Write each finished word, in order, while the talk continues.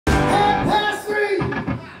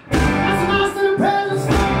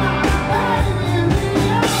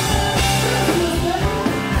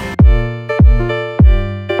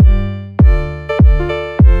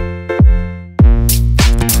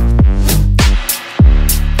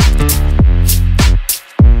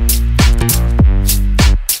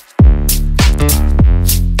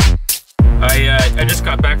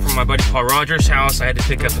Paul Rogers' house. I had to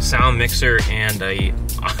pick up a sound mixer and a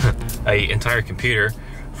entire computer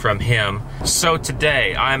from him. So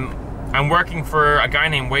today I'm working for a guy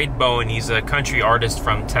named Wade Bowen. He's a country artist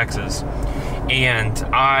from Texas, and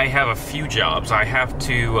I have a few jobs. I have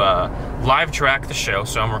to live track the show,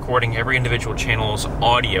 so I'm recording every individual channel's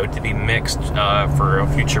audio to be mixed for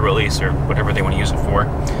a future release or whatever they want to use it for.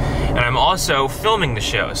 And I'm also filming the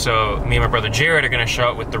show, so me and my brother Jared are going to show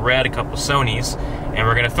up with the Red, a couple Sonys, and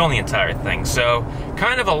we're going to film the entire thing. So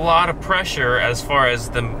kind of a lot of pressure as far as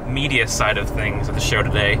the media side of things of the show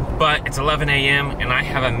today. But it's 11 a.m. and I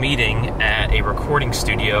have a meeting at a recording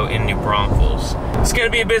studio in New Braunfels. It's going to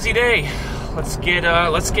be a busy day. Let's get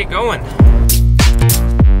going.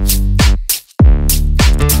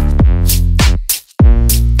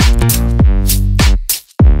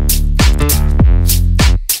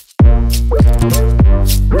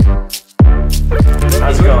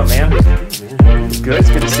 How's it going, man? Good,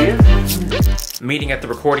 it's good to see you. Meeting at the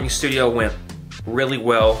recording studio went really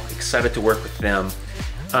well. Excited to work with them.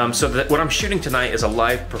 What I'm shooting tonight is a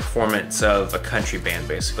live performance of a country band,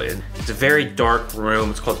 basically. It's a very dark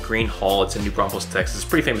room. It's called Gruene Hall. It's in New Braunfels, Texas. It's a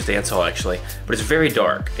pretty famous dance hall, actually, but it's very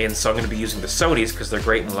dark. And so I'm going to be using the Sonys because they're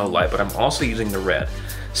great in low light, but I'm also using the Red.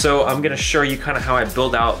 So I'm going to show you kind of how I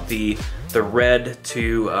build out the Red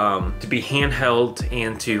to be handheld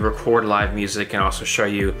and to record live music, and also show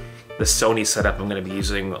you the Sony setup I'm going to be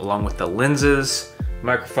using along with the lenses,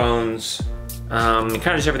 microphones, and kind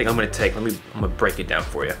of just everything I'm going to take. I'm going to break it down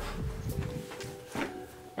for you.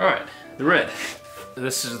 Alright, the Red.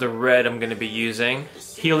 This is the Red I'm going to be using.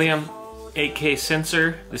 Helium 8K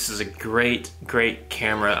sensor. This is a great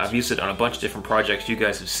camera. I've used it on a bunch of different projects you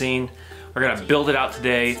guys have seen. We're going to build it out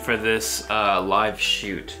today for this live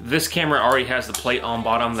shoot. This camera already has the plate on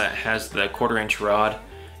bottom that has the 1/4-inch rod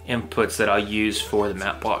inputs that I'll use for the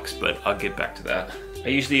matte box, but I'll get back to that. I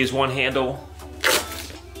usually use one handle.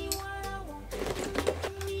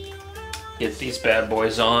 Get these bad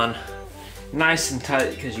boys on nice and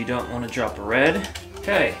tight because you don't want to drop a Red.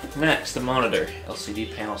 Okay, next, the monitor.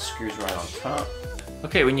 LCD panel screws right on top.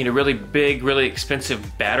 Okay, we need a really big, really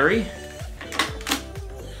expensive battery.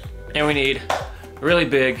 And we need a really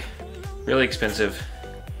big, really expensive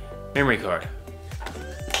memory card.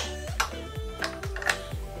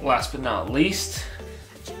 Last but not least,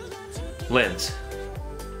 lens.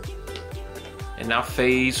 And now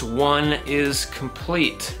phase 1 is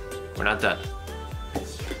complete. We're not done.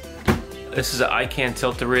 This is an ICANN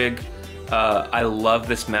tilt-a-rig. I love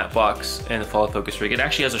this matte box and the follow focus rig. It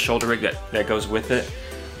actually has a shoulder rig that goes with it.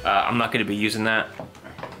 I'm not going to be using that.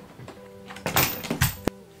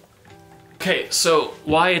 Okay, so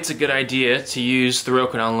why it's a good idea to use the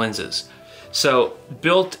Rokinon lenses. So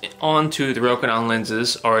built onto the Rokinon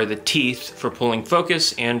lenses are the teeth for pulling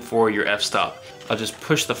focus and for your f-stop. I'll just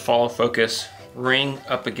push the follow focus ring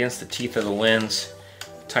up against the teeth of the lens,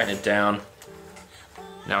 tighten it down.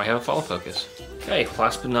 Now I have a follow focus. Okay,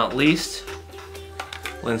 last but not least,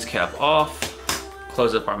 lens cap off,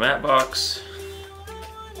 close up our matte box,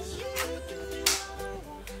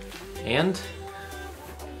 and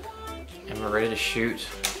we're ready to shoot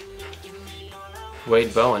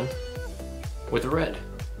Wade Bowen with a Red.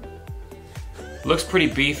 Looks pretty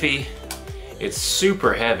beefy. It's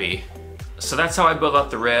super heavy. So that's how I build out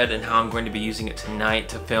the Red and how I'm going to be using it tonight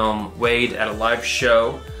to film Wade at a live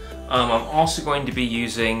show. I'm also going to be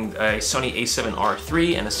using a Sony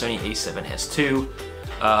A7rii and a Sony A7sii.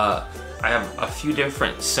 I have a few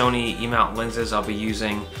different Sony E-mount lenses I'll be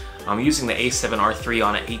using. I'm using the A7rii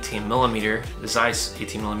on an 18mm, the Zeiss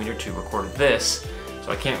 18mm to record this,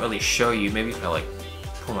 so I can't really show you. Maybe if I like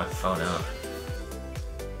pull my phone out.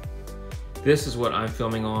 This is what I'm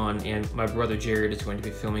filming on, and my brother Jared is going to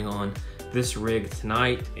be filming on this rig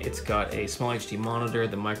tonight. It's got a small HD monitor,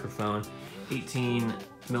 the microphone,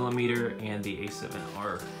 18mm, and the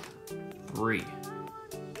A7rii.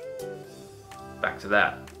 Back to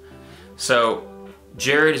that. So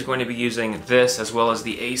Jared is going to be using this as well as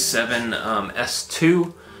the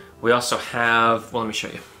A7sii. We also have, well, let me show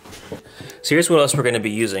you. So here's what else we're going to be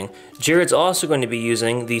using. Jared's also going to be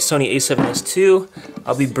using the Sony A7sii.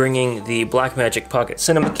 I'll be bringing the Blackmagic Pocket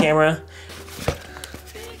Cinema camera.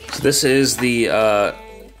 So this is the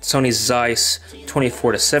Sony Zeiss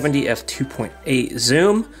 24-70 f2.8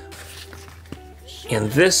 zoom. And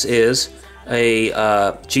this is a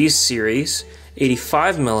G series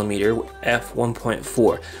 85mm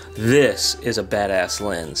f1.4. This is a badass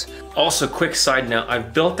lens. Also, quick side note,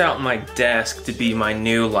 I've built out my desk to be my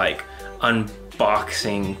new like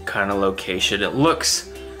unboxing kind of location. It looks,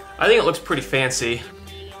 I think it looks pretty fancy.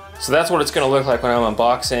 So that's what it's gonna look like when I'm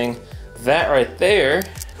unboxing. That right there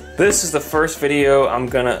This is the first video I'm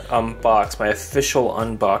gonna unbox, my first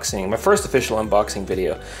official unboxing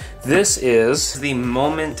video. This is the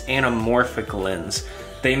Moment anamorphic lens.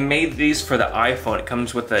 They made these for the iPhone. It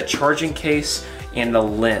comes with a charging case and the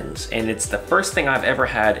lens, and it's the first thing I've ever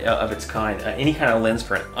had of its kind, any kind of lens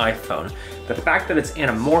for an iPhone. The fact that it's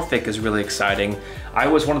anamorphic is really exciting. I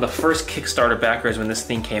was one of the first Kickstarter backers when this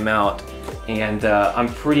thing came out, and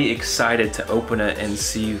I'm pretty excited to open it and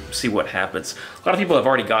see what happens. A lot of people have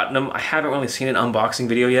already gotten them. I haven't really seen an unboxing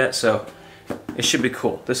video yet, so it should be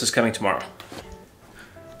cool. This is coming tomorrow.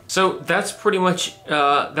 So that's pretty much,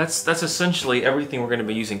 that's essentially everything we're gonna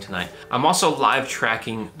be using tonight. I'm also live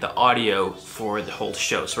tracking the audio for the whole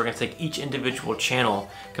show. So we're gonna take each individual channel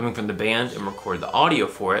coming from the band and record the audio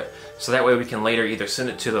for it. So that way we can later either send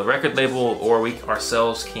it to the record label or we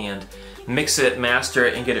ourselves can mix it, master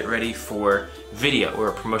it, and get it ready for video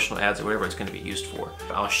or promotional ads or whatever it's gonna be used for.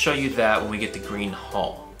 I'll show you that when we get to Gruene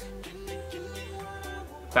Hall.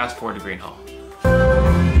 Fast forward to Gruene Hall.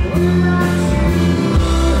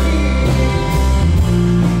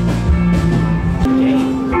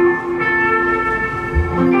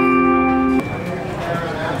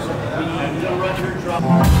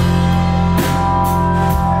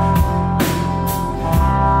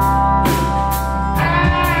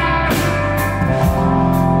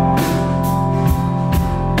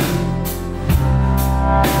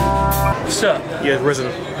 What's up? Yeah,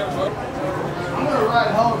 resident.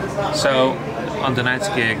 So, on tonight's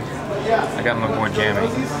gig, I got my boy Jeremy.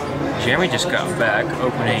 Jeremy just got back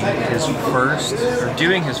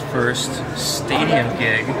doing his first stadium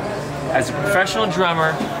gig as a professional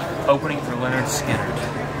drummer, opening for Leonard Skinner.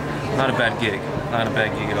 Not a bad gig, not a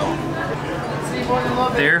bad gig at all.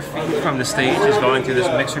 Their feed from the stage is going through this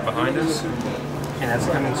mixer behind us, and that's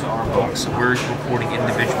coming to our box. So we're recording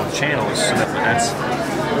individual channels, so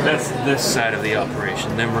that's this side of the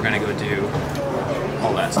operation. Then we're gonna go do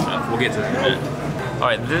all that stuff. We'll get to that in a minute. All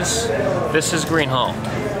right, this is Gruene Hall.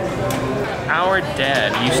 Our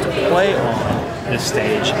dad used to play on this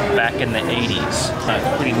stage back in the 80s.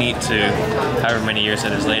 Pretty neat to, however many years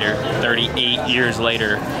it is later, 38 years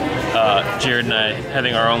later, Jared and I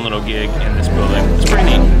having our own little gig in this building. It's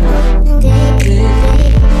pretty neat.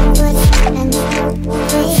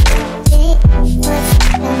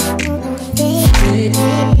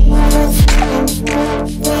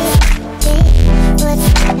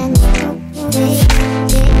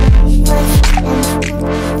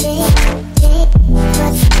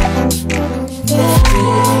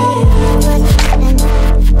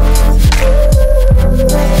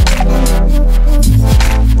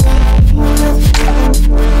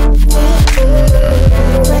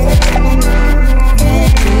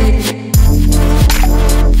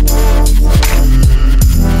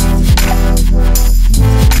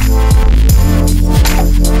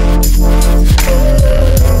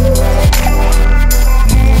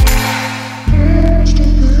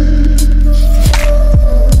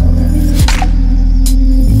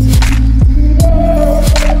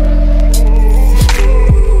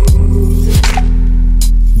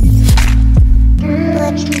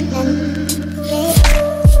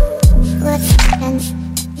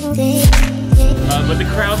 But the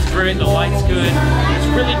crowd's great, the light's good. It's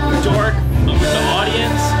really dark with the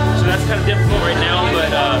audience, so that's kind of difficult right now,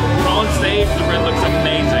 but on stage, the red looks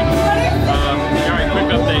amazing. Alright, quick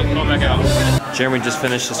update, going back out. Jeremy just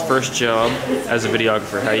finished his first job as a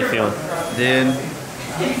videographer. How you feeling? Dude,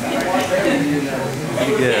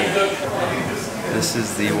 pretty good. This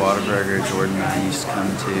is the Whataburger Jordan and I used to come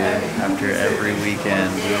to after every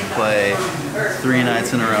weekend. We would play 3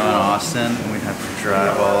 nights in a row in Austin, and we'd have to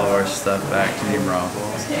drive all of our stuff back to New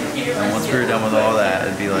Braunfels. And once we were done with all that,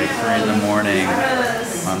 it'd be like 3 in the morning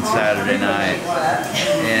on Saturday night,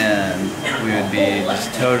 and we would be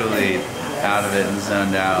just totally out of it and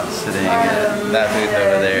zoned out, sitting at that booth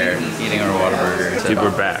over there, eating our Whataburger. Dude,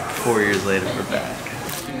 we're back. 4 years later, we're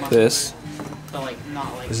back. This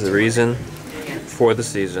is the reason for the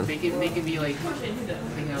season. They can be like, a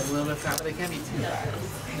little bit fat, but they can't be too bad.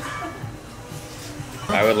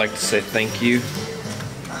 I would like to say thank you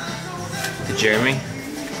to Jeremy.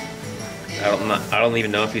 I don't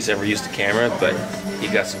even know if he's ever used a camera, but he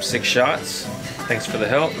got some sick shots. Thanks for the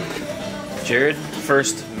help. Jared,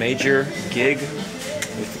 first major gig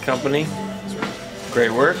with the company.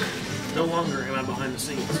 Great work. No longer am I behind the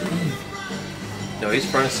scenes. No, he's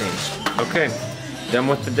front of scenes. Okay, done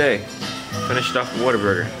with the day. Finished off the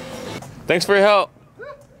Whataburger. Thanks for your help.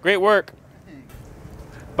 Great work.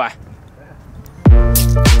 Bye.